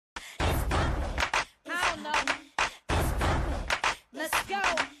Let's go.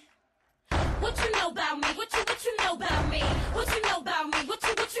 What you know about me? What you know about me? What you know about me? What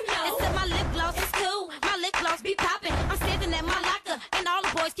you know? Except my lip gloss is cool. My lip gloss be popping. I'm standing at my locker, and all the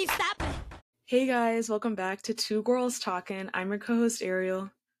boys keep stopping. Hey guys, welcome back to Two Girls Talking. I'm your co-host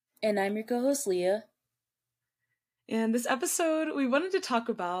Ariel. And I'm your co-host Leah. And this episode, we wanted to talk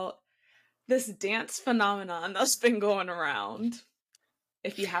about this dance phenomenon that's been going around.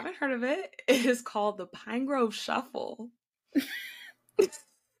 If you haven't heard of it, it is called the Pine Grove Shuffle.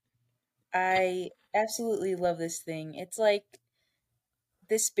 I absolutely love this thing. It's like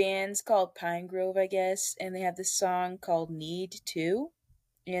this band's called Pine Grove, I guess, and they have this song called Need To.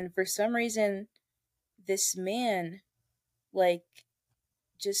 And for some reason, this man,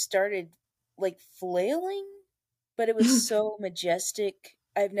 just started, flailing, but it was so majestic.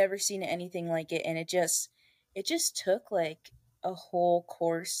 I've never seen anything like it, and it just took, a whole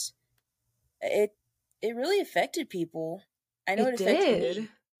course. It really affected people. I know it affected me.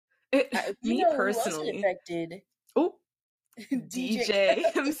 Me personally. Who else it affected? Oh,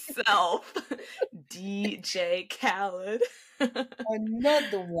 DJ himself. DJ Khaled.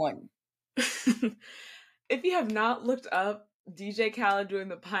 Another one. If you have not looked up DJ Khaled doing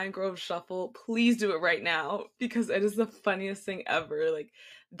the Pine Grove Shuffle, please do it right now because it is the funniest thing ever. Like,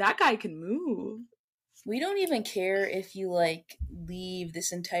 that guy can move. We don't even care if you leave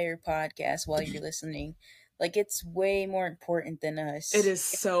this entire podcast while you're listening. It's way more important than us. It is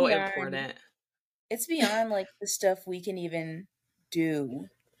so important. It's beyond the stuff we can even do.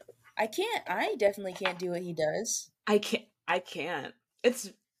 I definitely can't do what he does. I can't.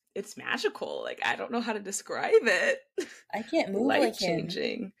 It's magical. I don't know how to describe it. I can't move like him.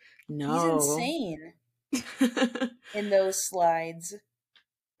 Life-changing. No. He's insane. In those slides.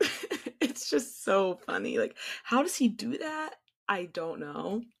 It's just so funny. How does he do that? I don't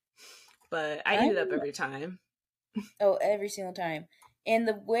know. But I eat it up every time. Oh, every single time. And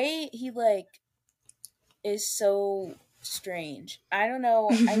the way he is so strange. I don't know.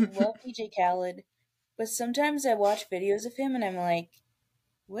 I love DJ Khaled, but sometimes I watch videos of him and I'm like,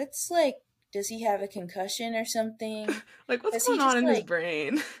 does he have a concussion or something? What's going on in his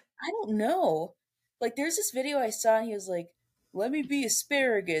brain? I don't know. There's this video I saw and he was like, let me be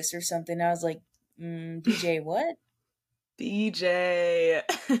asparagus or something. I was like, DJ what? DJ.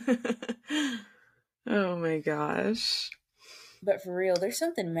 Oh my gosh. But for real, there's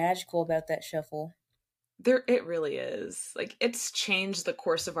something magical about that shuffle. It really is. It's changed the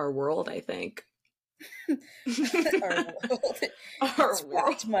course of our world, I think. Our world. It's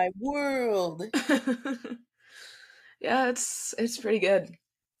rocked my world. Yeah, it's pretty good.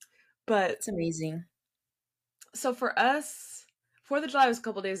 But it's amazing. So for us, 4th of July was a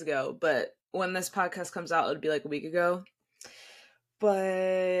couple days ago, but when this podcast comes out, it'll be a week ago.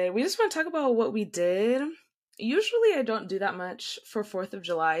 But we just want to talk about what we did. Usually I don't do that much for 4th of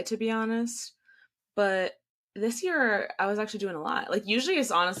July, to be honest. But this year I was actually doing a lot. Usually it's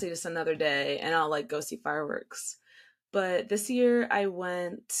honestly just another day and I'll go see fireworks. But this year I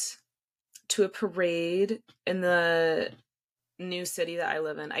went to a parade in the new city that I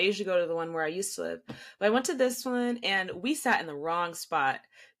live in. I usually go to the one where I used to live. But I went to this one and we sat in the wrong spot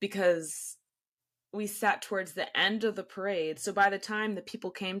because we sat towards the end of the parade. So by the time the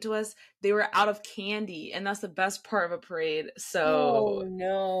people came to us, they were out of candy. And that's the best part of a parade. So oh,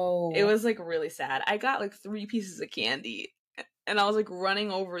 no. It was really sad. I got 3 pieces of candy. And I was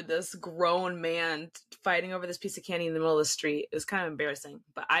running over this grown man fighting over this piece of candy in the middle of the street. It was kind of embarrassing.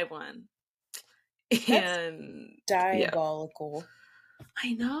 But I won. And diabolical. Yeah.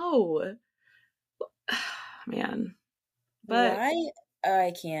 I know. Man. But why?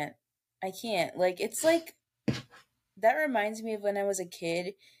 I can't. It's that reminds me of when I was a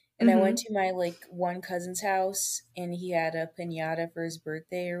kid and I went to my one cousin's house and he had a piñata for his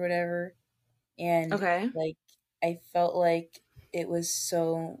birthday or whatever. And I felt it was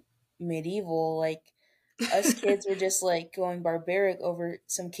so medieval. Us kids were just going barbaric over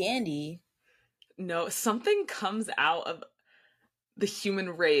some candy. No, something comes out of the human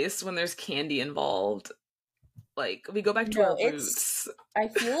race when there's candy involved. We go back to our roots. I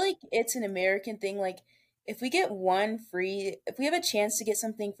feel it's an American thing. If we get if we have a chance to get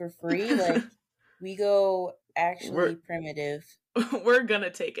something for free, we go actually primitive. We're gonna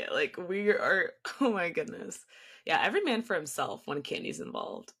take it. We are, oh my goodness. Yeah, every man for himself when candy's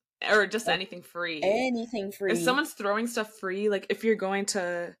involved. Or just anything free. Anything free. If someone's throwing stuff free, if you're going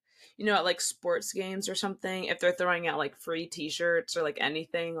to, at sports games or something, if they're throwing out free t-shirts or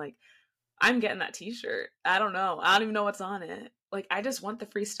anything, I'm getting that t-shirt. I don't know. I don't even know what's on it. I just want the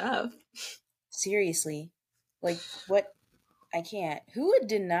free stuff. Seriously. What? I can't. Who would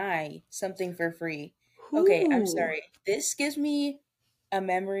deny something for free? Okay, I'm sorry. This gives me a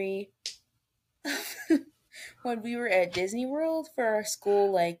memory when we were at Disney World for our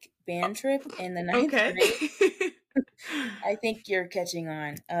school like band trip in the ninth Okay. grade. I think you're catching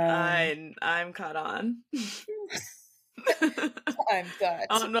on. I'm caught on. I'm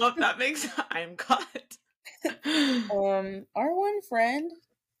I caught. don't know if that makes I'm caught. Our one friend,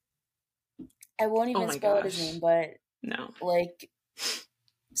 I won't Oh even my spell out his gosh. name, but No. like,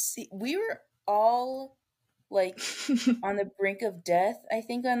 see, we were all like on the brink of death, I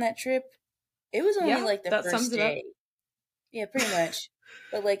think, on that trip. It was only Yeah, like the that sums first it up. day. Yeah, pretty much.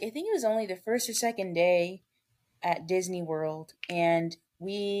 But like, I think it was only the first or second day at Disney World, and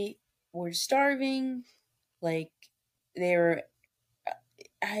we were starving. Like, they were,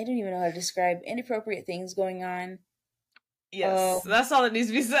 I don't even know how to describe inappropriate things going on. Yes, that's all that needs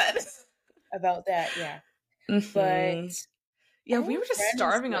to be said. About that, yeah. But Mm-hmm. Yeah, our we one were just friend is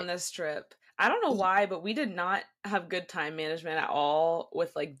starving on like, this trip. I don't know why, but we did not have good time management at all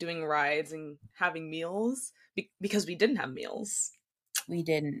with like doing rides and having meals because we didn't have meals. we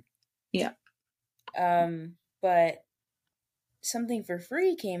didn't. Yeah. But something for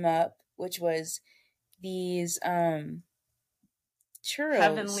free came up, which was these churros.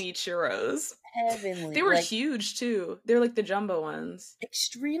 Heavenly churros. They Heavenly, were like huge too. They were like the jumbo ones.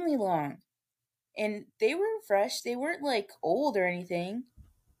 extremely long. And they were fresh. They weren't like old or anything.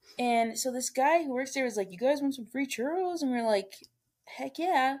 And so this guy who works there was like, "You guys want some free churros?" And we're like, "Heck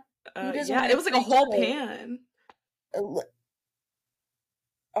yeah! Who doesn't Yeah, want it a was like a free whole churro?" pan.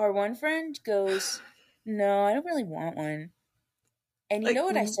 Our one friend goes, "No, I don't really want one." And you know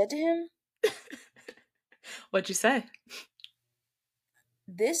Like, what I said to him? what'd you say?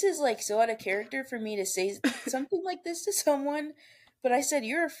 This is like so out of character for me to say something like this to someone, but I said,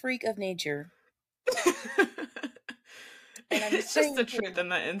 "You're a freak of nature." And I'm It's just the saying truth in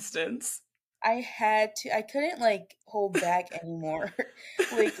that instance. I couldn't like hold back anymore.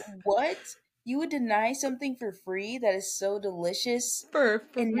 Like, what? You would deny something for free that is so delicious For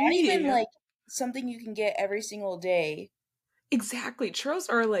and not even free. like something you can get every single day. Exactly. Churros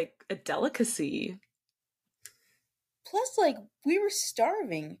are like a delicacy. Plus, like, we were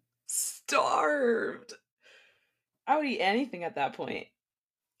starving. Starved. I would eat anything at that point.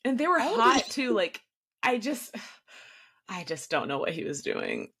 And they were I would hot eat. too. Like, I just I just don't know what he was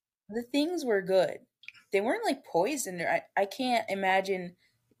doing. The things were good. They weren't like poisoned. I can't imagine.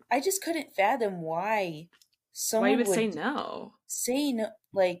 I just couldn't fathom why Why you someone would say would no? say no.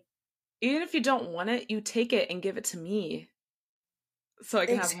 Like, Even if you don't want it, you take it and give it to me so I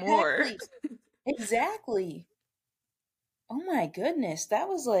can have more. exactly. Exactly. Oh my goodness. That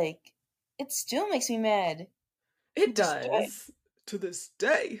was like, it still makes me mad to It this day. does. To this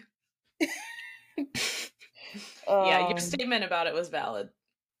day. Yeah, your Um, statement about it was valid.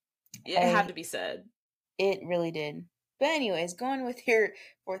 It had I to be said. It really did. But anyways, going with your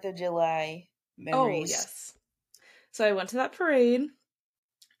 4th of July Oh, memories. yes. So I went to that parade,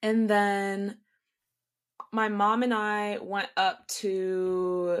 and then my mom and I went up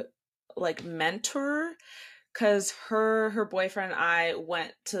to like Mentor because her boyfriend and I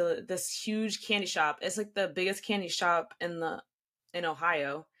went to this huge candy shop. It's like the biggest candy shop in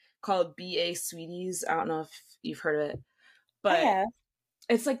Ohio called BA Sweeties. I don't know if you've heard of it, I but have.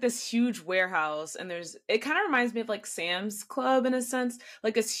 it's like this huge warehouse, and it kind of reminds me of like Sam's Club in a sense.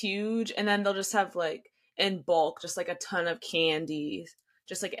 Like it's huge, and then they'll just have like in bulk just like a ton of candy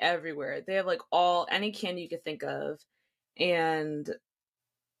just like everywhere. They have like any candy you could think of. And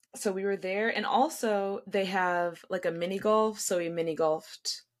so we were there, and also they have like a mini golf, so we mini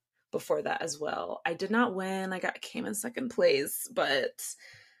golfed before that as well. I did not win. Came in second place, but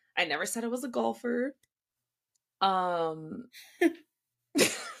I never said I was a golfer. Um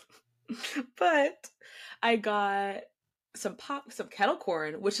but I got some kettle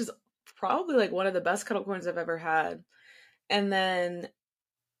corn, which is probably like one of the best kettle corns I've ever had. And then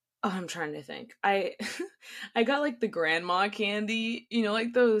I'm trying to think. I got like the grandma candy,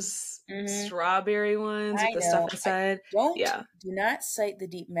 like those Hmm. strawberry ones with I the stuff know. inside. Yeah. Do not cite the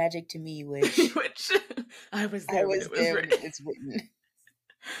deep magic to me, Wish. Which I was I there when was it was there when written. it was written.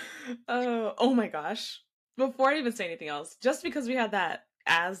 Oh my gosh. Before I even say anything else, just because we had that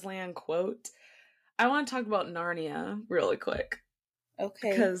Aslan quote, I want to talk about Narnia really quick.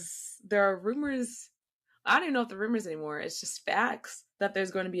 Okay. Because there are rumors. I don't even know if the rumors anymore. It's just facts that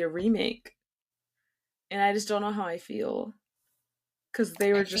there's going to be a remake. And I just don't know how I feel. Because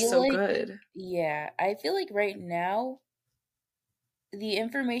they I were just feel so like, good. yeah, I feel like right now, the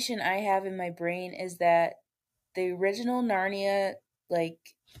information I have in my brain is that the original Narnia,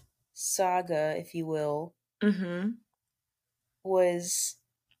 like, saga, if you will, Mm-hmm. was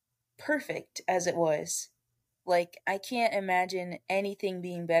perfect as it was. Like, I can't imagine anything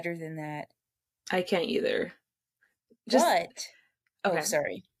being better than that. I can't either. Just But oh, okay.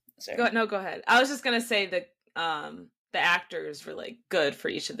 sorry. Go ahead. I was just gonna say that the actors were like good for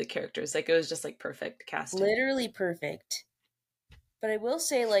each of the characters. Like it was just like perfect casting. Literally perfect. But I will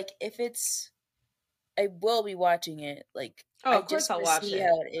say, like, I will be watching it. Like, Oh, I of course just I'll want to watch see it.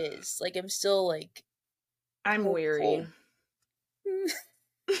 how it is. Like, I'm still like I'm weary. hopeful.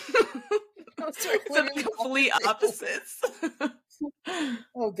 Those are So the literally complete opposites.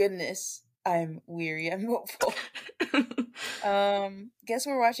 Oh goodness, I'm weary. I'm hopeful. Guess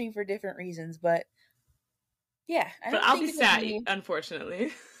we're watching for different reasons, but yeah, I But don't I'll be think it'll sad, be.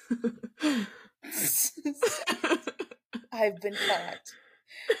 unfortunately. I've been caught.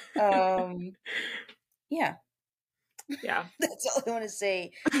 Um, yeah, Yeah. that's all I want to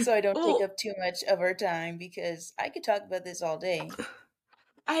say. So I don't take Well, up too much of our time because I could talk about this all day.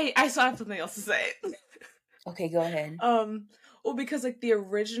 I still have something else to say. Okay, go ahead. Well, because like the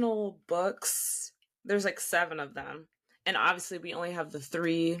original books, there's like 7 of them, and obviously we only have the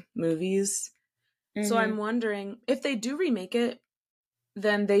 3 movies. So Mm-hmm. I'm wondering if they do remake it,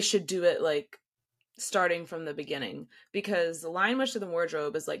 then they should do it like starting from the beginning, because The Lion, Witch, and the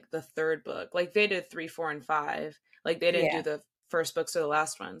Wardrobe is like the 3rd book. Like they did 3, 4, and 5. Like they didn't do Yeah. the first books or the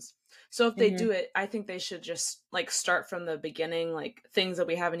last ones. So if they Mm-hmm. do it, I think they should just like start from the beginning, like things that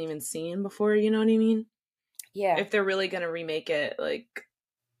we haven't even seen before. You know what I mean? Yeah. If they're really gonna remake it, like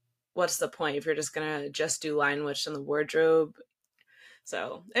what's the point if you're just gonna just do Lion, Witch, and the Wardrobe?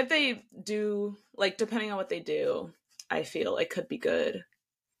 So if they do, like depending on what they do, I feel it could be good.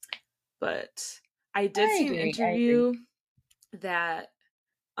 But I did I see an agree. I agree. interview that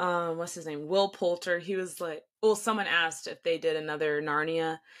what's his name? Will Poulter, he was like, well, someone asked if they did another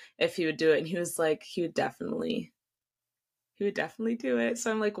Narnia if he would do it, and he was like he would definitely do it.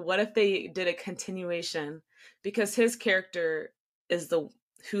 So I'm like, what if they did a continuation? Because his character is the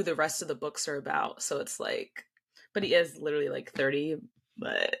who the rest of the books are about. So it's like, but he is literally like 30,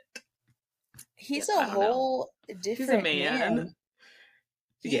 but yeah, He's a I don't know. whole He's a different man. man.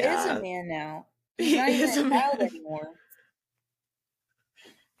 He is a Yeah. man now. He's He not even is a a child man. anymore.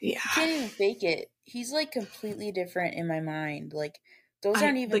 Yeah. He can't even fake it. He's like completely different in my mind. Like those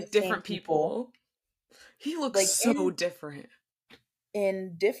aren't I even the like same different people. people. He looks Like so different.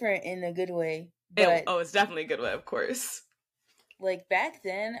 in different in a good way. Oh, But oh, it's definitely a good way, of course. like back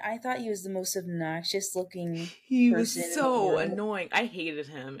then, I thought he was the most obnoxious looking He was person in the so world. annoying. I hated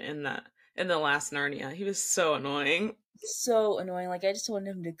him in the last Narnia. He was so annoying. So annoying. Like I just wanted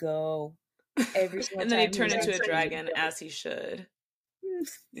him to go every single And then he time he turned was into on a screen. dragon, as he should,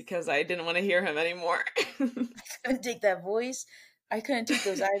 because I didn't want to hear him anymore. Couldn't take that voice. I couldn't take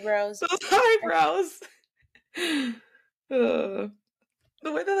those eyebrows. Those eyebrows. Ugh.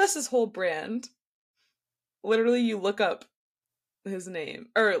 The way that that's his whole brand. Literally, you look up his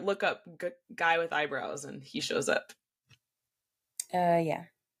name or look up guy with eyebrows, and he shows up. Yeah.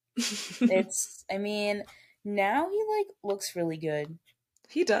 It's. I mean, now he like looks really good.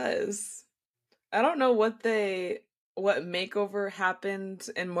 He does. I don't know what makeover happened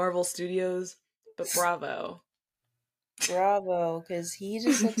in Marvel Studios, but bravo. Bravo, because he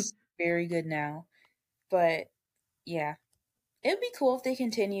just looks very good now. But yeah, it would be cool if they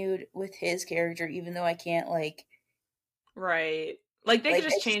continued with his character, even though I can't Right. Like they could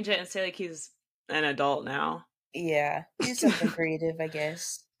just it's change it and say like he's an adult now. yeah, do something creative, I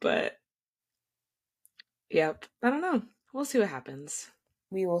guess. But yep, I don't know. We'll see what happens.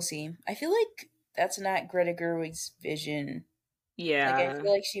 We will see. I feel like that's not Greta Gerwig's vision. Like I Yeah.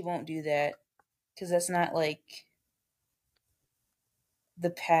 feel like she won't do that because that's not like the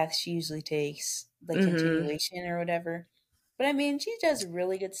path she usually takes, like Mhm. continuation or whatever. But I mean, she does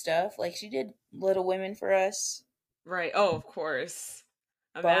really good stuff. Like she did Little Women for us, Right. Oh, of course.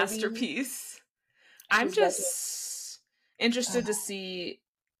 A Barbie. masterpiece. I I'm was about to. just interested to see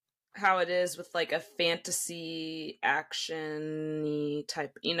how it is with like a fantasy action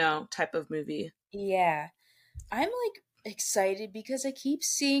type, type of movie. Yeah, I'm like excited because I keep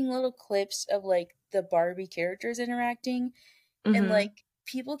seeing little clips of like the Barbie characters interacting, and Mhm. like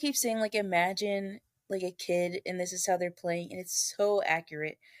people keep saying like imagine like a kid and this is how they're playing, and it's so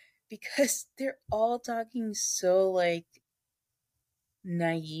accurate because they're all talking so like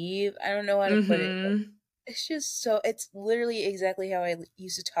naive. I don't know how to put it. Mhm. It's just so it's literally exactly how I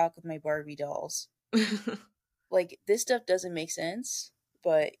used to talk with my Barbie dolls. Like this stuff doesn't make sense,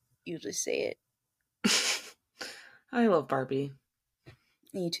 but you just say it. I love Barbie.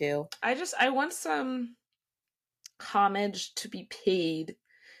 Me too. I want some homage to be paid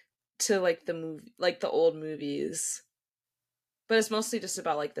to like the movie, like the old movies. But it's mostly just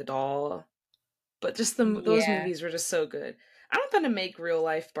about like the doll. But just those Yeah, movies were just so good. I want them to make real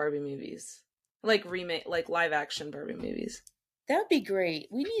life Barbie movies, like remake, like live action Barbie movies. that would be great.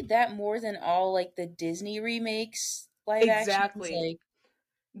 We need that more than all like the Disney remakes, live actions. Exactly. Like,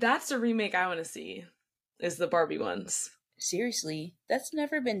 That's the remake I want to see. Is the Barbie ones. seriously, that's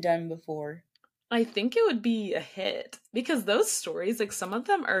never been done before. I think it would be a hit because those stories, like some of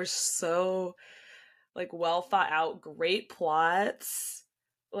them are so like well thought out, great plots.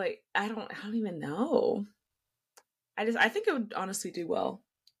 Like I don't even know. I think it would honestly do well.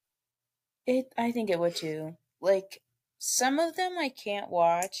 I think it would too. Like, some of them I can't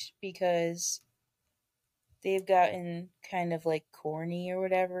watch because they've gotten kind of like corny or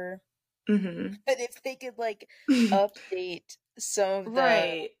whatever. Mm-hmm. But if they could like update some of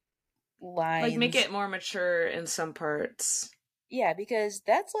the Right. Like make lines, it more mature in some parts. yeah, because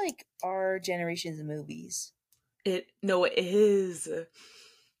that's like our generation's movies. It is.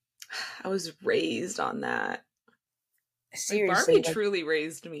 I was raised on that. Like Seriously, Barbie like, truly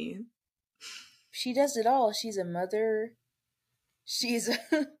raised me. she does it all. She's a mother. She's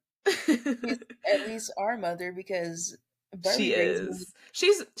she's at least our mother because She Barbie raised me. is.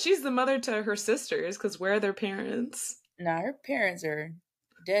 She's the mother to her sisters because where are their parents? Nah, her parents are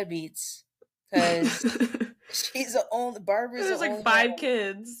deadbeats because she's the only Barbara's the There's like only 5 one.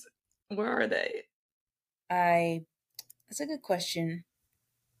 kids. Where are they? That's a good question.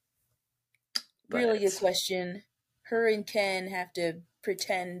 But Really good question. Her and Ken have to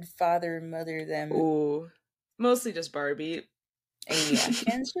pretend father and mother them. ooh, mostly just Barbie. And yeah,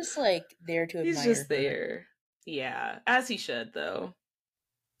 Ken's just like there to admire He's just her. there. Yeah, as he should though.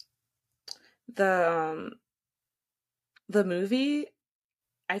 The the movie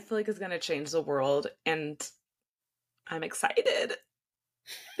I feel like is going to change the world and I'm excited.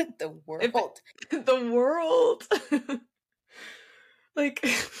 The world. The world. Like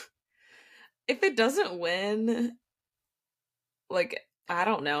if it doesn't win like I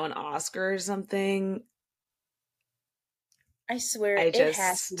don't know an Oscar or something, I swear I it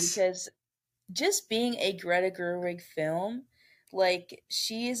has to just because just being a Greta Gerwig film, like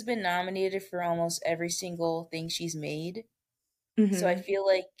she has been nominated for almost every single thing she's made. So I Mhm. feel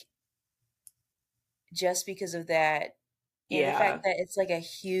like just because of that and the Yeah. fact that it's like a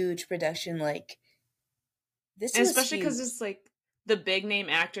huge production, like this And was especially huge. cuz it's like the big name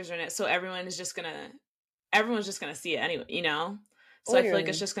actors are in it, so everyone's just going to see it anyway, you know? So I feel like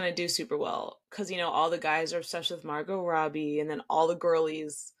it's Literally. just going to do super well cuz you know all the guys are obsessed with Margot Robbie and then all the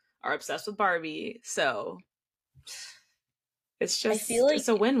girlies are obsessed with Barbie. So I feel like it's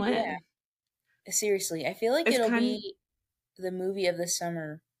a yeah, win-win. seriously. I feel like It's it'll kind be the movie of the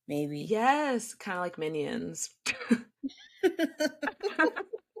summer, maybe. yes, kind of like Minions. That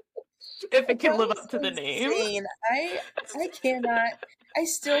If it can live was up to the name. insane. I cannot I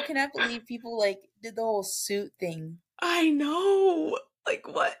still cannot believe people like did the whole suit thing. I know. Like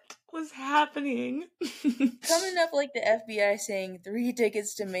what was happening? Coming up like the FBI saying 3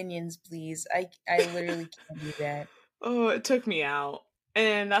 tickets to Minions, please. I literally can't do that. Oh, it took me out.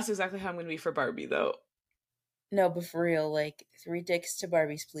 And that's exactly how I'm going to be for Barbie though. No, but for real, like 3 tickets to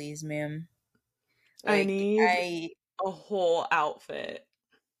Barbies, please, ma'am. I Like need I a whole outfit.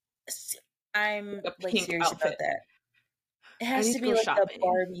 I'm Like a like pink serious about outfit. that. It I has need to to be go like a shopping.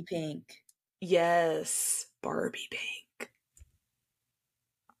 Barbie pink. Yes, Barbie pink.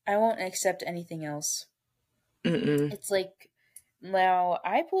 I won't accept anything else. Mm-mm. It's like now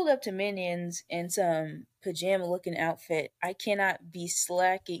I pulled up to Minions in some pajama looking outfit. I cannot be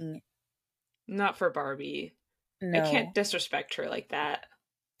slacking. Not for Barbie. I can't No, disrespect her like that.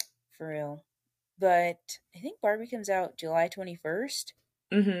 for real. But I think Barbie comes out July 21st.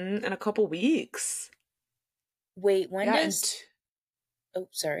 Mm-hmm. In a couple weeks. Wait, when Yeah, does Oh,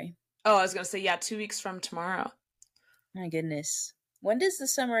 sorry. oh, I was gonna say, yeah, 2 weeks from tomorrow. My goodness. When does The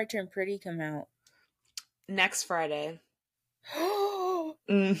Summer I Turned Pretty come out? Next Friday. Oh,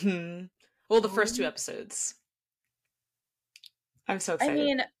 Mm-hmm. Well, the first 2 episodes. I'm so I excited.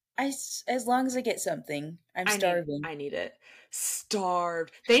 mean, as long as I get something, I'm starving. I need it.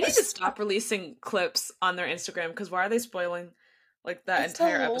 Starved. They need to stop releasing clips on their Instagram because why are they spoiling like that It's the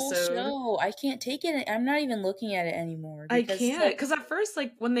entire whole episode? show. I can't take it. I'm not even looking at it anymore I because it's can't. like Because at first,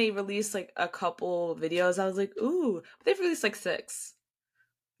 like when they released like a couple videos, I was like, ooh, but they've released like 6.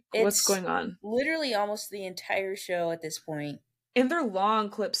 What's it's going on? literally almost the entire show at this point. And they're long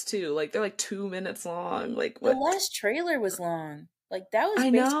clips too. Like they're like 2 minutes long. Like The what? last trailer was long. Like that was I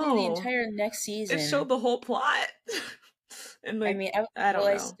basically the know. entire next It showed season. the whole plot. And I like, mean, I will don't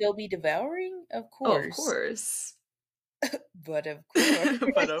I know. still be devouring? Of Oh, of course. course. But of course.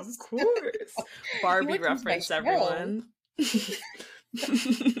 But of course. You Barbie went to my reference, show. everyone.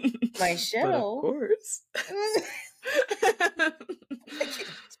 my But of show. course.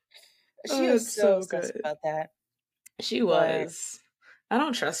 She Oh, was it's so so obsessed good. about that, She but was. I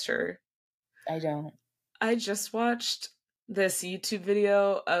don't trust her. I don't. I just watched this YouTube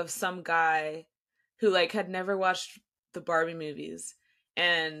video of some guy who like had never watched the Barbie movies,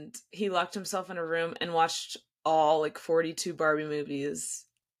 and he locked himself in a room and watched all like 42 Barbie movies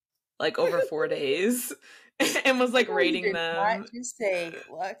like over 4 days and was like No, he rating did not them. just say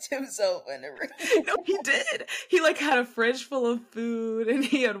locked himself in a room. No, he did. He like had a fridge full of food and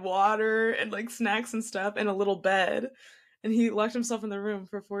he had water and like snacks and stuff and a little bed, and he locked himself in the room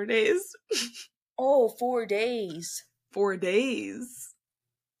for 4 days. Oh, 4 days. 4 days.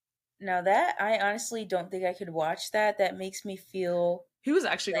 Now that I honestly don't think I could watch that. That makes me feel He was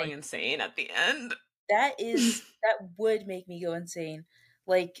actually going like insane at the end. that would make me go insane.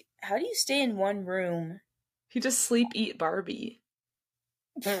 Like, how do you stay in one room? He just sleep eat Barbie.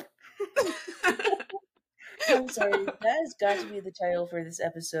 I'm sorry, that has got to be the title for this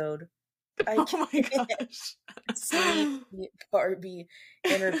episode. I Oh my can't gosh. sleep, eat Barbie,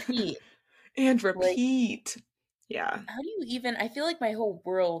 and repeat. And Like, repeat. Yeah. how do you even? I feel like my whole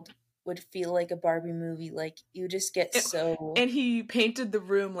world would feel like a Barbie movie. Like, you just get so. And he painted the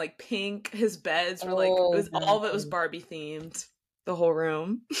room like pink. His beds were like, Oh all of it was no. Barbie themed. The whole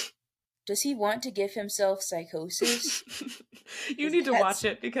room. Does he want to give himself psychosis? You need to watch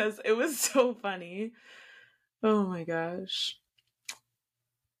it because it was so funny. Oh my gosh.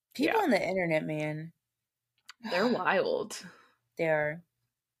 People Yeah. on the internet, man. They're wild. They are.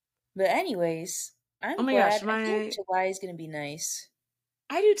 But anyways, I'm Oh my glad. gosh, I feel like July is gonna be nice.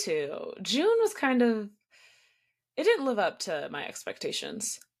 I do too. June was kind of, it didn't live up to my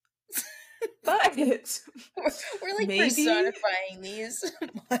expectations. But We're like maybe personifying these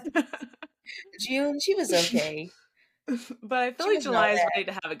months. June, she was okay. But I feel She like was July not is bad. ready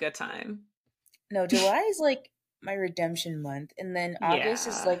to have a good time. No, July is like my redemption month, and then August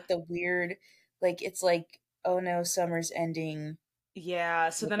is Yeah. like the weird, like it's like, oh no, summer's ending. Yeah,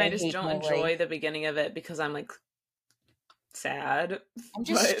 so Like, then I I just hate don't my enjoy life. the beginning of it because I'm like sad. I'm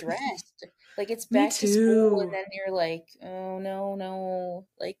just But stressed. Like it's me back to school, and too. then you're like, oh no, no.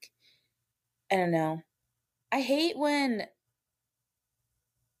 Like, I don't know. I hate when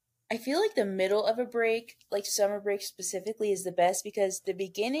I feel like the middle of a break, like summer break specifically, is the best because the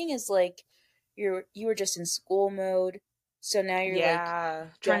beginning is like you were just in school mode, so now you're like Yeah,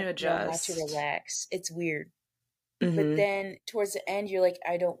 trying don't to know how to adjust. relax. It's weird. But Mm-hmm. then towards the end, you're like,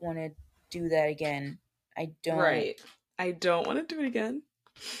 I don't want to do that again. I don't. Right. I don't want to do it again.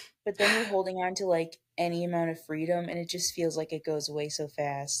 But then you're holding on to like any amount of freedom, and it just feels like it goes away so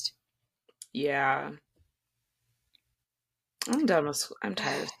fast. Yeah. I'm done with school. I'm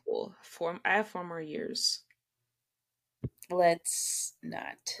tired of school. I have 4 more years. Let's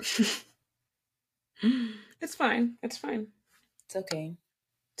not. It's fine. It's fine. It's okay.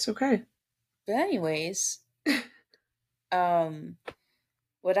 It's okay. But anyways, what I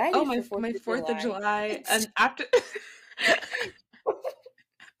Oh, did for my 4th of July. July and after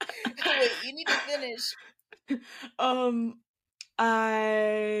Wait, you need to finish.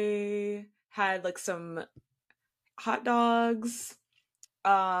 I had like some hot dogs.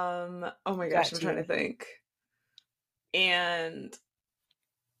 Oh my gosh, Got I'm trying to to. think. And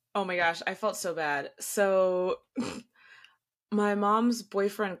oh my gosh, I felt so bad. So my mom's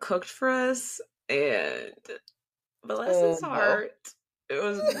boyfriend cooked for us, and bless Oh his no. heart, it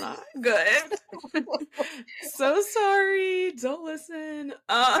was not good. So sorry. Don't listen.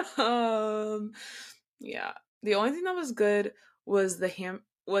 Yeah. The only thing that was good was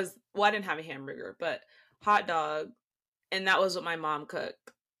well, I didn't have a hamburger, but hot dog, and that was what my mom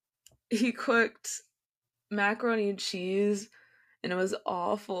cooked. He cooked macaroni and cheese, and it was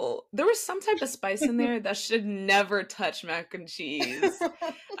awful. There was some type of spice in there that should never touch mac and cheese.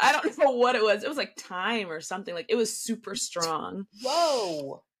 I don't know what it was. It was like thyme or something. Like it was super strong.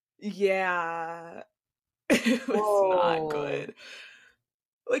 Whoa. Yeah. It was not Whoa. good.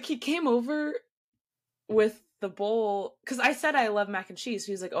 Like he came over with the bowl because I said I love mac and cheese.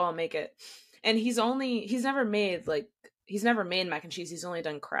 So he's like, "Oh, I'll make it." And he's never made mac and cheese. He's only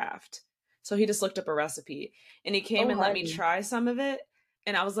done Kraft. So he just looked up a recipe and he came Oh, and let me honey. try some of it,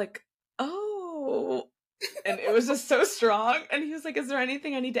 and I was like, "Oh." And it was just so strong, and he was like, "Is there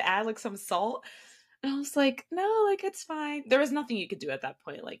anything I need to add, like some salt?" And I was like, "No, like it's fine." There was nothing you could do at that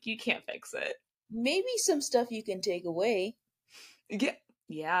point. Like you can't fix it. Maybe some stuff you can take away.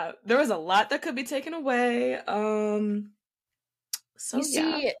 Yeah, there was a lot that could be taken away. So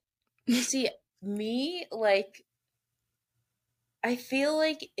You see, me, like, I feel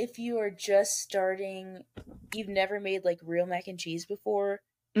like if you are just starting, you've never made like real mac and cheese before,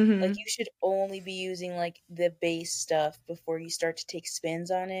 Like, Mm-hmm. you should only be using, like, the base stuff before you start to take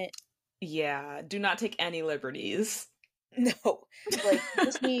spins on it. Yeah, do not take any liberties. No, like, you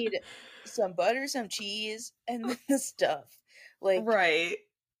just need some butter, some cheese, and then the stuff. Like, Right.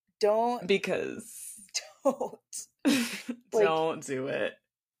 don't, Because don't. Like, don't do it.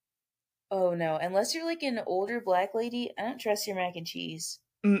 oh no, unless you're like an older black lady, I don't trust your mac and cheese.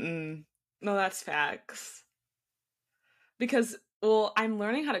 Mm-mm. No, that's facts. Because, well, I'm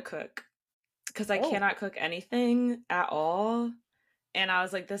learning how to cook because I Oh, cannot cook anything at all. And I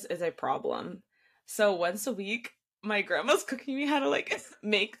was like, this is a problem. So once a week, my grandma's cooking me how to like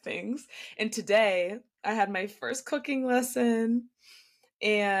make things. And today I had my first cooking lesson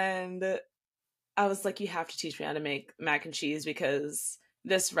and I was like, you have to teach me how to make mac and cheese because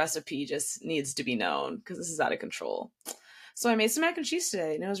this recipe just needs to be known because this is out of control. So I made some mac and cheese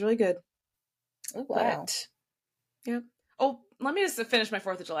today and it was really good. oh wow. But yep. Oh, let me just finish my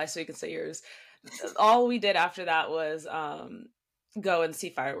 4th of July so you can say yours. All we did after that was go and see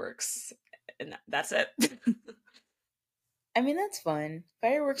fireworks and that's it. I mean, that's fun.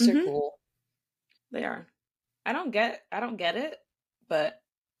 Fireworks are Hmm. cool. They are. I don't get it, but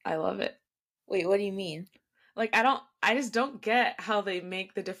I love it. Wait, what do you mean? Like I just don't get how they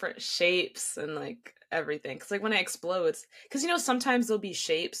make the different shapes and like everything. Cuz like when it explodes, cuz sometimes there'll be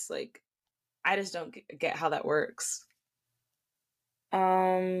shapes like I just don't get how that works.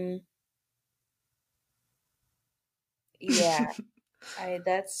 Um, yeah, I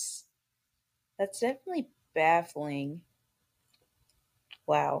that's definitely baffling.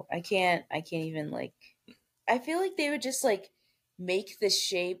 Wow, I can't even like I feel like they would just like make the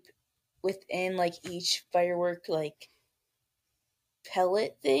shape within like each firework like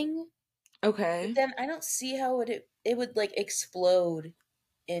pellet thing, but Okay. then I don't see how it would like explode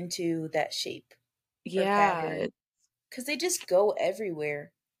into that shape or Yeah, pattern because they just go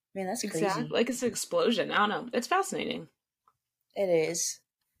everywhere. Man, that's exactly. crazy. Like it's an explosion. I don't know. It's fascinating. It is.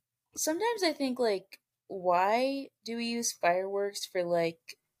 Sometimes I think like, why do we use fireworks for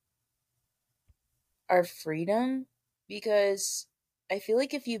like our freedom? Because I feel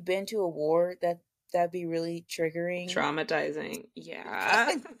like if you've been to a war, that'd be really triggering. Traumatizing. Yeah.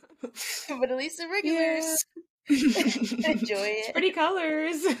 But but at least the Yeah. regulars enjoy It's it. pretty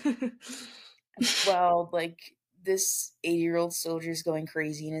colors. Well, like this 80-year-old soldier's going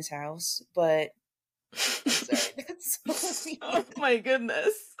crazy in his house, but I'm sorry, that's so Oh mean. my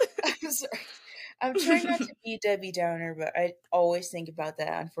goodness. I'm sorry. I'm trying not to be a Debbie Downer, but I always think about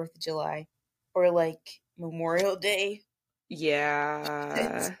that on 4th of July or like Memorial Day.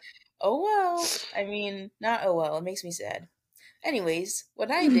 It's, Yeah. oh well. I mean, not oh well. It makes me sad. Anyways,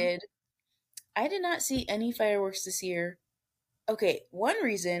 what I did not see any fireworks this year. Okay, one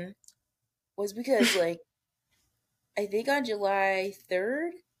reason was because, like, I think on July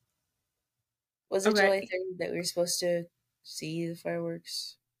 3rd, was it Okay. July 3rd that we were supposed to see the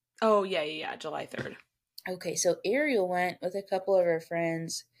fireworks? Oh yeah, yeah, yeah. July 3rd. Okay, so Ariel went with a couple of her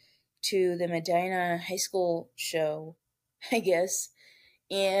friends to the Medina High School show, I guess,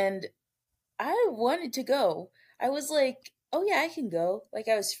 and I wanted to go. I was like, oh yeah, I can go. Like,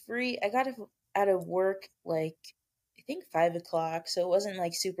 I was free. I got out of work, like, I think 5 o'clock, so it wasn't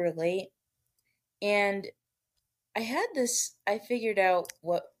like super late. And I figured out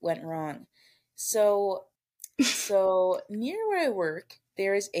what went wrong. So, so near where I work,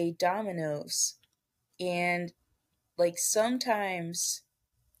 there is a Domino's. And, like, sometimes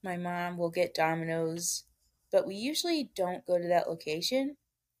my mom will get Domino's, but we usually don't go to that location.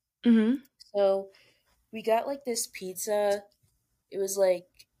 Mm-hmm. So we got like this pizza. It was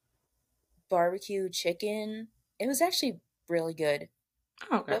like barbecue chicken. It was actually really good.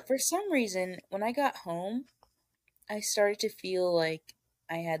 Okay. But for some reason, when I got home, I started to feel like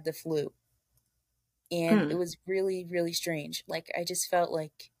I had the flu. And it Mm. was really, really strange. Like, I just felt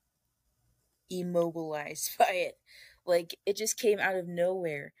like immobilized by it. Like, it just came out of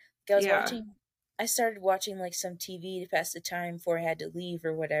nowhere. Like, Yeah. I started watching like some TV to pass the time before I had to leave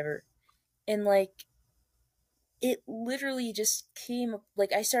or whatever. And like, it literally just came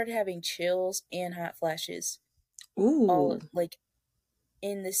like I started having chills and hot flashes all Ooh. like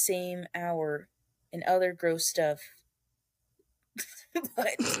in the same hour and other gross stuff.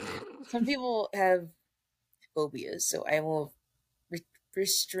 But some people have phobias, so I will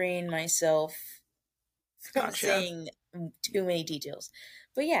restrain myself from Gotcha. saying too many details.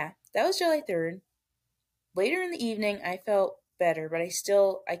 But yeah, that was July 3rd. Later in the evening, I felt better, but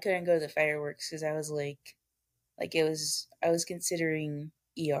I couldn't go to the fireworks because I was like I was considering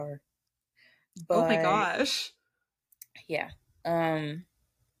ER. Oh my But gosh. yeah, um,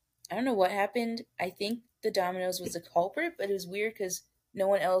 I don't know what happened. I think the Domino's was the culprit, but it was weird because No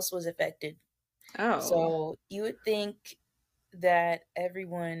one else was affected. Oh. So you would think that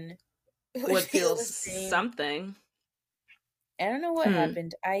everyone would Would feel feel the same. something. I don't know what Hmm.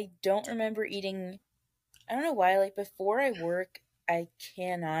 happened. I don't remember eating. I don't know why. Like before I work, I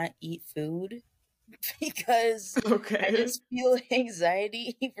cannot eat food because I Okay. just feel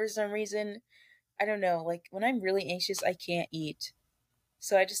anxiety for some reason. I don't know. Like when I'm really anxious, I can't eat.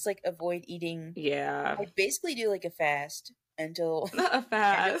 So I just like avoid eating. Yeah. I basically do like a fast until Not a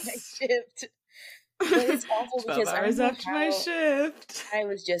the end of my fast. shift. But it's awful 12 because I don't hours know after my how. shift. I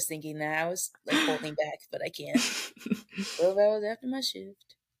was just thinking that. I was like holding back, but I can't. 12 hours after my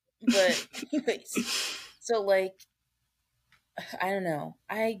shift. But, anyways, so like, I don't know.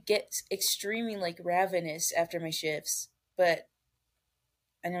 I get extremely like ravenous after my shifts, but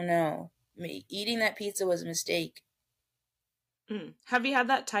I don't know. Eating that pizza was a mistake. Have you had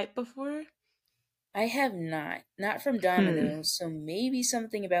that type before? I have not. Not from Hmm. Domino's, so maybe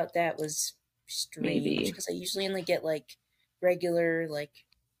something about that was strange Maybe. because I usually only get like regular, like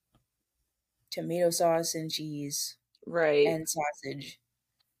tomato sauce and cheese Right. and sausage.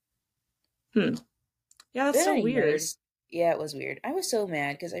 Hmm. Yeah, that's But so weird. anyways, yeah, it was weird. I was so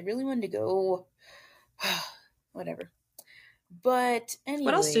mad because I really wanted to go. Whatever. But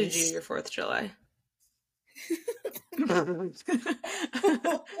What else did you do anyways, your 4th of July?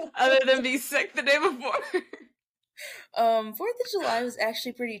 Other than be sick the day before. 4th of July was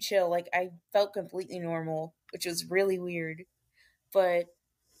actually pretty chill. Like I felt completely normal, which was really weird. But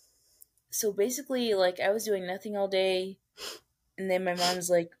so basically, like I was doing nothing all day, and then my mom's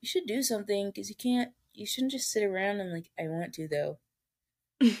like, "You should do something because you can't. You shouldn't just sit around." I'm like, "I want to though."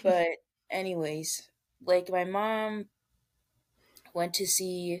 But anyways, like my mom went to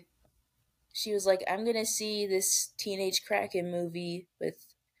see. She was like, "I'm gonna see this Teenage Kraken movie with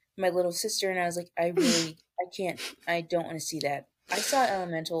my little sister," and I was like, I can't. I don't want to see that. I saw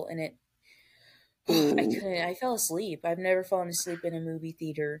Elemental, and it. I Ooh. couldn't. I fell asleep. I've never fallen asleep in a movie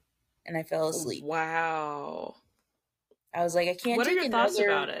theater, and I fell asleep. Wow. I was like, I can't What are take your thoughts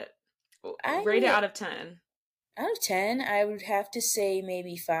another. about it? Rate it I out of 10. Out of 10, I would have to say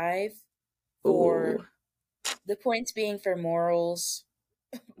maybe 5 for Ooh. the points being for morals.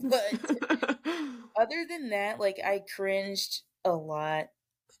 But other than that, like I cringed a lot.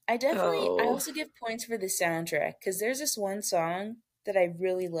 I Oh. also give points for the soundtrack because there's this one song that I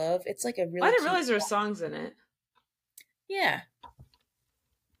really love. It's like a I really didn't cute realize there were pop songs in song. it. Yeah.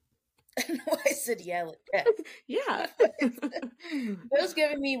 I don't know why I said yeah like that. Yeah. But it was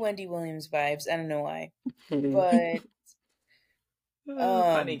giving me Wendy Williams vibes. I don't know why. But Oh,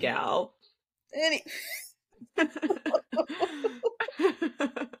 funny um gal. any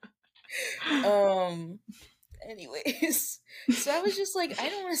um anyways. So I was just like, I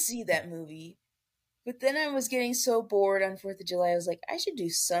don't want to see that movie. But then I was getting so bored on 4th of July. I was like, I should do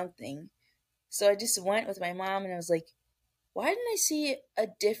something. So I just went with my mom and I was like, why didn't I see a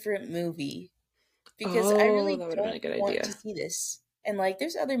different movie? Because I Oh, really that would have been don't a good want to idea. see this. And like,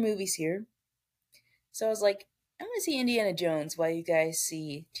 there's other movies here. So I was like, I'm going to see Indiana Jones while you guys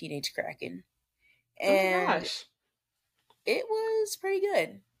see Teenage Kraken. Oh my And gosh. it was pretty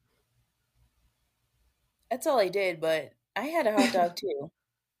good. That's all I did, but I had a hot dog too.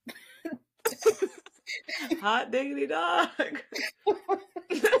 Hot diggity dog.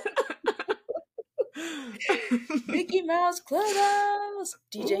 Mickey Mouse Clubhouse!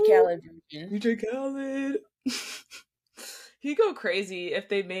 DJ Ooh, Khaled version. DJ Khaled. He'd go crazy if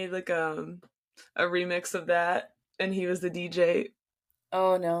they made like a remix of that and he was the DJ.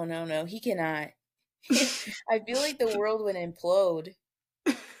 Oh, no, no, no. He cannot. I feel like the world would implode.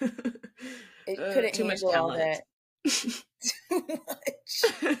 It couldn't Too much handle all talent. that. Too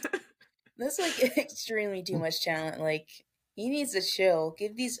much. That's like extremely too much talent. Like, he needs to chill.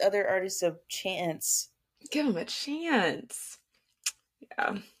 Give these other artists a chance. Give him a chance.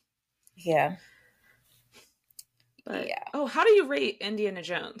 Yeah. Yeah. But Yeah. oh, how do you rate Indiana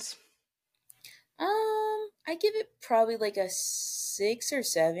Jones? I give it probably like a 6 or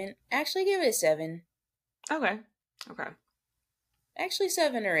 7. Actually, I give it a 7. Okay. Okay. Actually,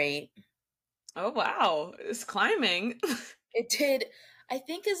 7 or 8. Oh wow. It's climbing. It did. I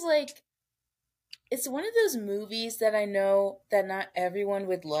think is like it's one of those movies that I know that not everyone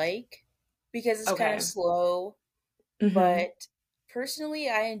would like because it's kind of Okay. slow. Mm-hmm. But personally,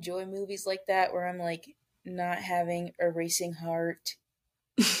 I enjoy movies like that where I'm like not having a racing heart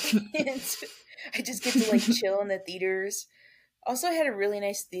and I just get to like chill in the theaters. Also, I had a really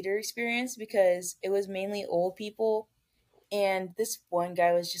nice theater experience because it was mainly old people. And this one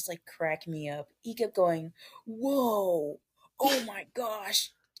guy was just like cracking me up. He kept going, "Whoa, oh my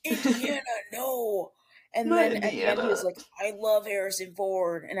gosh, Indiana, no!" And Not then at the end, he was Indiana. like, "I love Harrison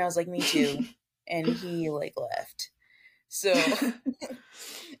Ford," and I was like, "Me too." And he like left. So,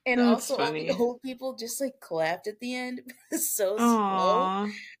 and That's also all the funny. old people just like clapped at the end. It was so slow.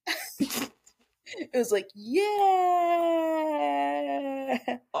 Aww. It was like, yeah.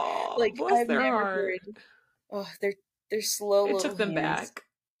 Aw, Like bless I've their never heart. heard. Oh, they're slow It little took them hands. back.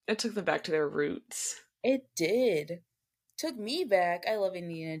 It took them back to their roots. It did. Took me back. I love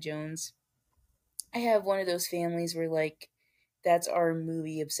Indiana Jones. I have one of those families where like that's our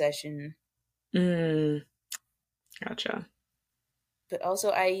movie obsession. Mm, gotcha. But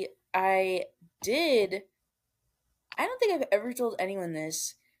also I did I don't think I've ever told anyone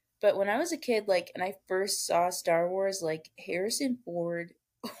this, but when I was a kid, like, and I first saw Star Wars, like, Harrison Ford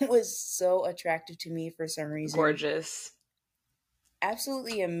was so attractive to me for some reason. Gorgeous.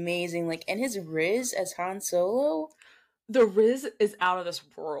 Absolutely amazing. Like, and his Riz as Han Solo, The Riz is out of this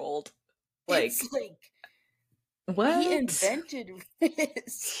world. it's Like, like he what? invented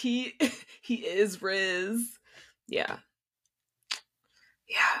Riz. He he is Riz. Yeah.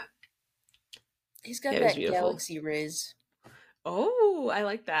 Yeah. He's got Yeah, it was that beautiful. galaxy Riz. Oh, I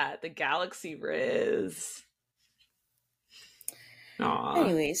like that. The Galaxy Riz.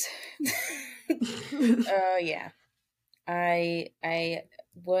 Aw. Anyways, yeah. I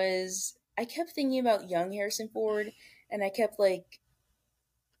I kept thinking about young Harrison Ford, and I kept like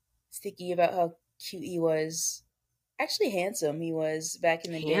thinking about how cute he was. Actually, handsome he was back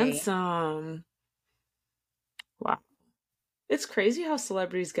in the day. Handsome. Wow. It's crazy how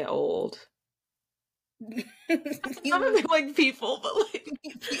celebrities get old. Not You only like people, but like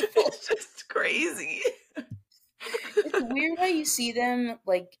people. it's just crazy. It's weird how you see them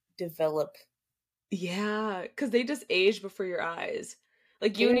like develop. Yeah, because they just age before your eyes.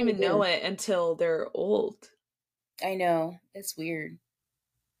 Like you They don't really even know do. it until they're old. I know. It's weird.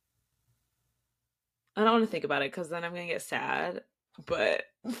 I don't want to think about it because then I'm gonna get sad. But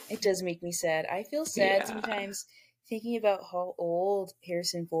It does make me sad. I feel sad yeah, sometimes thinking about how old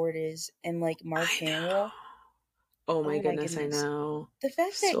Harrison Ford is and like Mark I know. Hamill. Oh my Oh my goodness, I goodness. know. The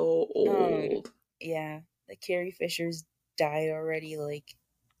fact that So um old. yeah, that Carrie Fisher's died already, like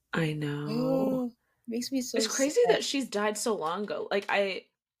I know. oh, makes me It's so sad. crazy that she's died so long ago.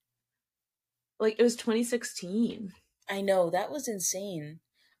 Like it was 2016. I know, that was insane.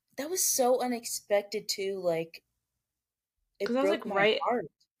 That was so unexpected too, like Because it broke my heart.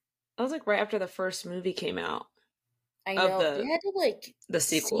 I was like right after the first movie came out I of know. They had to like the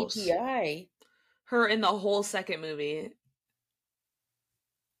sequels. CGI. Her in the whole second movie.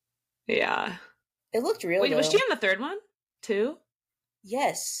 Yeah. It looked real Wait, was she though. in the third one too?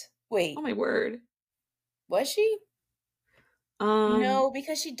 Yes. Oh Wait, my word. was she? Um. No,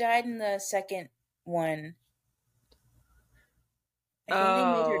 because she died in the second one. I think they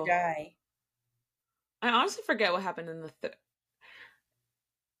made her Oh, die. I honestly forget what happened in the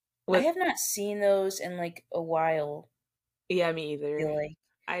I with. have not seen those in like a while, Yeah, me I feel either. like.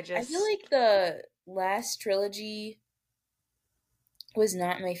 I I feel just like the last trilogy was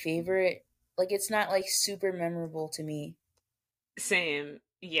not my favorite. Like it's not like super memorable to me. same.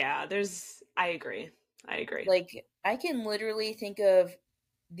 Yeah, there's. I agree. I agree. Like I can literally think of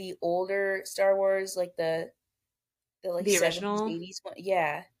the older Star Wars, like the like The 70s, original, 80s one.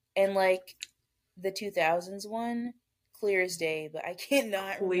 Yeah. And like the 2000s one, clear as day, but I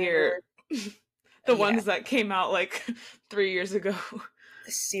cannot clear. remember. The Yeah, ones that came out like 3 years ago.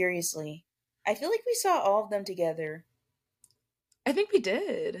 seriously. I feel like we saw all of them together. I think we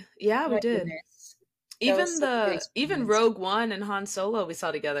did. Yeah, we My did. goodness. That was such a good Even experience. Rogue One and Han Solo we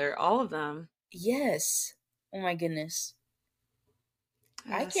saw together, all of them. Yes. Oh my goodness.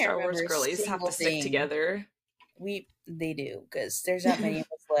 I can't Star Wars remember a girlies have to single stick thing. together. They do, because there's not many of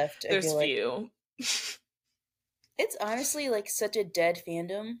us left, I There's feel like. few. It's honestly like such a dead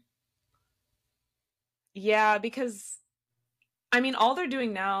fandom. Yeah, because I mean all they're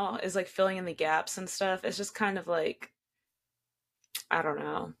doing now is like filling in the gaps and stuff. It's just kind of like I don't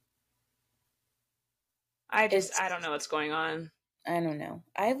know. I don't It's know what's going on. I don't know.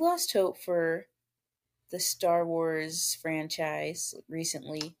 I've lost hope for the Star Wars franchise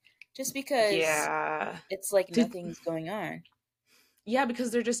recently just because Yeah. it's like Did nothing's going on. Yeah,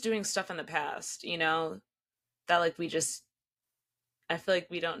 because they're just doing stuff in the past, you know, that like we just I feel like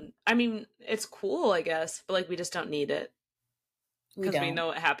we don't I mean, it's cool, I guess, but like we just don't need it We because we don't. know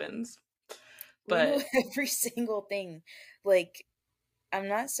what happens. We know But every single thing. Like, I'm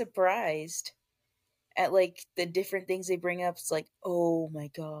not surprised at like the different things they bring up. It's like, oh my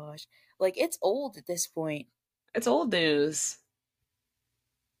gosh. Like, it's old at this point. it's old news.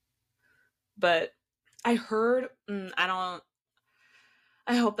 But I heard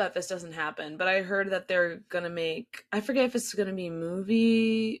I hope that this doesn't happen, but I heard that they're gonna make, I forget if it's gonna be a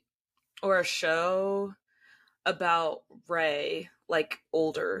movie or a show about Rey, like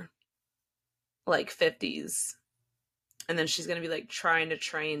older, like 50s. And then she's gonna be like trying to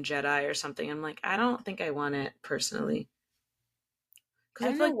train Jedi or something. I'm like, I don't think I want it personally. I Because I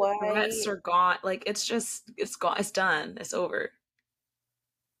don't feel know like the why. threats are gone. Like, it's just, it's gone. It's done. It's over.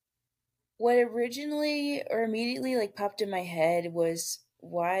 What originally or immediately like popped in my head was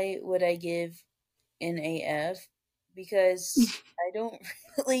why would I give an AF? Because I don't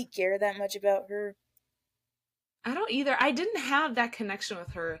really care that much about her. I don't either. I didn't have that connection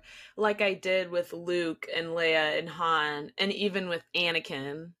with her like I did with Luke and Leia and Han, and even with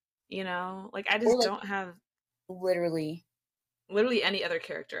Anakin. You know, like I Or just like don't have literally. literally any other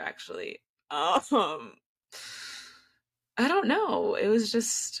character actually. I don't know. It was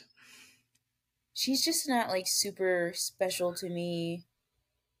just She's just not like super special to me.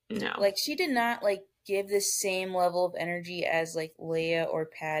 no. Like she did not like give the same level of energy as like Leia or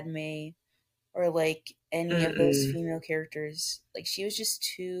Padme or like any of those Mm-mm. female characters. Like she was just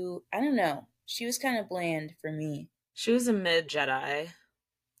too, I don't know. She was kind of bland for me. She was a mid Jedi.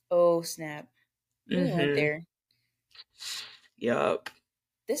 Oh snap. Really went Mm-hmm. there. Yup.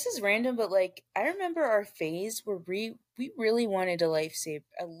 This is random, but like I remember our phase where we really wanted a lightsaber.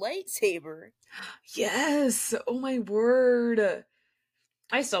 A lightsaber. Yes. Oh my word.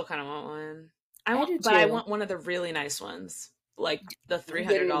 I still kind of want one. I do But I too. want one of the really nice ones, like the $300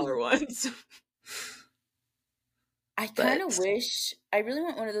 Literally. ones. I kind of But wish I really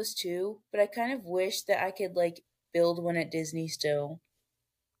want one of those too, but I kind of wish that I could like build one at Disney still.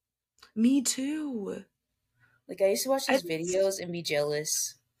 me too. Like I used to watch I, these videos and be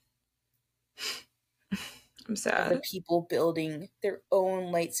jealous I'm of the sad. people building their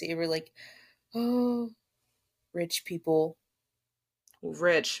own lightsaber. Like, oh, rich people.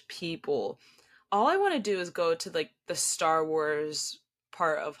 Rich people. All I want to do is go to like the Star Wars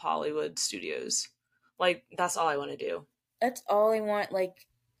part of Hollywood studios. Like that's all I want to do. That's all I want. Like,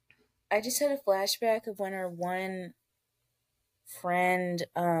 I just had a flashback of when our one friend,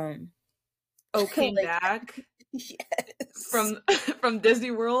 Oh, came like, back yes, from from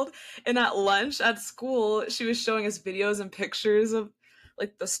Disney World, and at lunch at school she was showing us videos and pictures of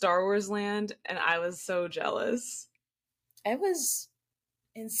like the Star Wars land, and I was so jealous. I was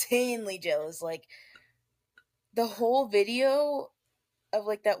insanely jealous. Like, the whole video of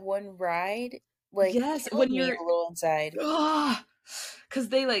like that one ride, like, Yes, killed when me you're a little inside. because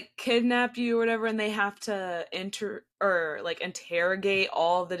they like kidnap you or whatever, and they have to enter or like interrogate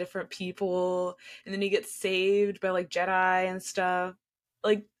all the different people, and then you get saved by like Jedi and stuff.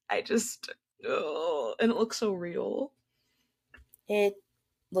 Like I just, oh, and it looks so real. It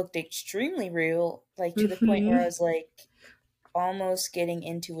looked extremely real, like to the point where I Hmm. was like almost getting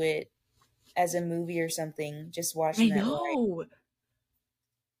into it as a movie or something, just watching I that ride. know.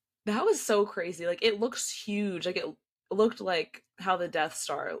 That was so crazy. Like it looks huge. Like it looked like how the Death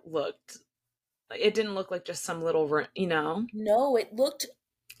Star looked. Like it didn't look like just some little, you know. No, it looked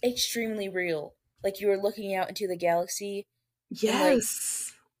extremely real. Like you were looking out into the galaxy and like,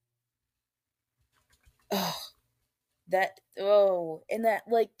 Yes. oh, and that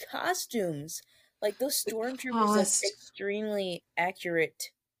like costumes. Like those The stormtroopers looked cost. extremely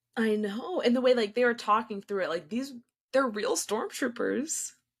accurate. I know. And the way like they were talking through it, like they're real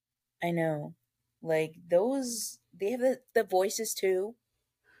stormtroopers. I know. Like those they have the voices too.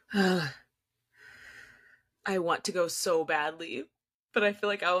 I want to go so badly, but I feel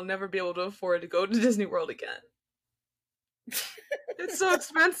like I will never be able to afford to go to Disney World again. It's so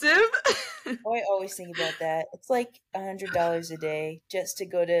expensive. Oh, I always think about that. It's like $100 a day just to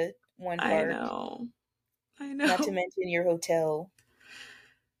go to one I park, know. I not to know. mention your hotel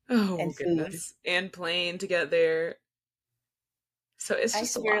Oh and food. goodness. And plane to get there. So it's I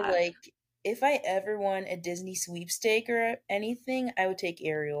just a swear, lot. like, if I ever won a Disney sweepstake or anything, I would take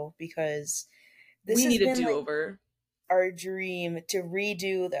Ariel because this We has need a been like do-over. our dream to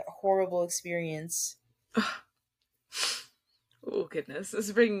redo that horrible experience. Oh goodness. This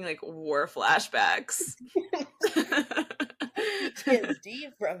is bringing like war flashbacks. PTSD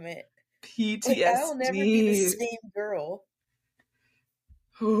from it. Like, I'll never be the PTSD. same girl.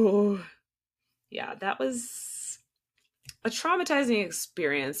 Oh, yeah, that was a traumatizing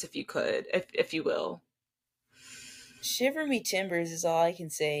experience, if you could, if you will. Shiver me timbers is all I can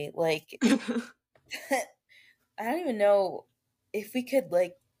say. Like, I don't even know if we could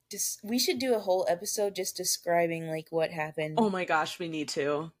like just we should do a whole episode just describing like what Oh happened my gosh, we need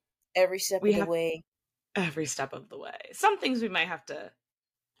to. every step We of the have way. every step of the way. Some things we might have to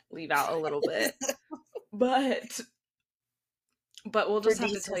leave out a little bit, but But we'll For just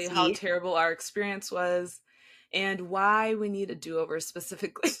have to tell you how decency. terrible our experience was and why we need a do-over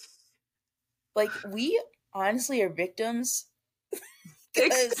specifically. Like, we honestly are victims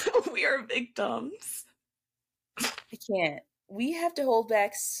because We are victims. I can't. We have to hold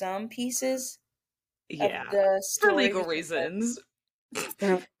back some pieces of Yeah. the For story legal because reasons.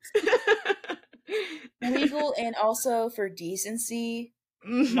 legal and also for decency,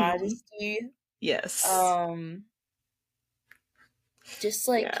 Mhm. modesty, Yes. um, just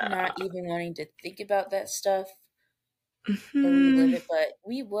like Yeah. not even wanting to think about that stuff or relive Mhm. it, but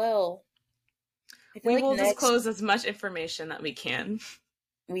we will. I feel We like will disclose next as much information that we can.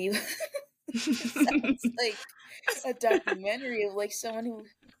 we this sounds like a documentary of like someone who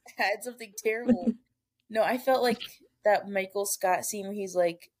had something terrible. No, I felt like that Michael Scott scene where he's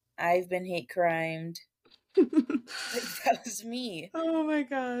like, I've been hate crimed. Like that was me. Oh my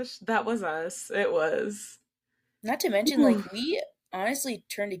gosh. That was us. It was. Not to mention, Ooh. like, we honestly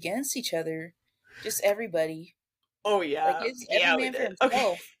turned against each other. Just everybody. Oh Like yeah. it's every Yeah, we man for did. Okay.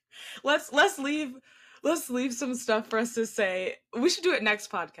 himself. Let's leave some stuff for us to say. We should do it next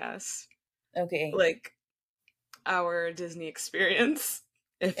podcast. Okay. Like our Disney experience,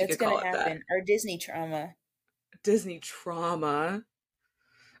 if you It's could gonna call it that. happen. Our Disney trauma. Disney trauma.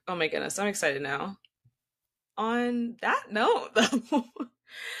 Oh my goodness, I'm excited now. On that note,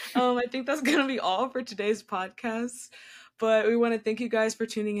 though, I think that's gonna be all for today's podcast. But we want to thank you guys for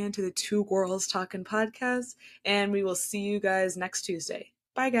tuning in to the Two Girls Talking podcast, and we will see you guys next Tuesday.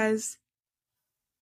 Bye, guys.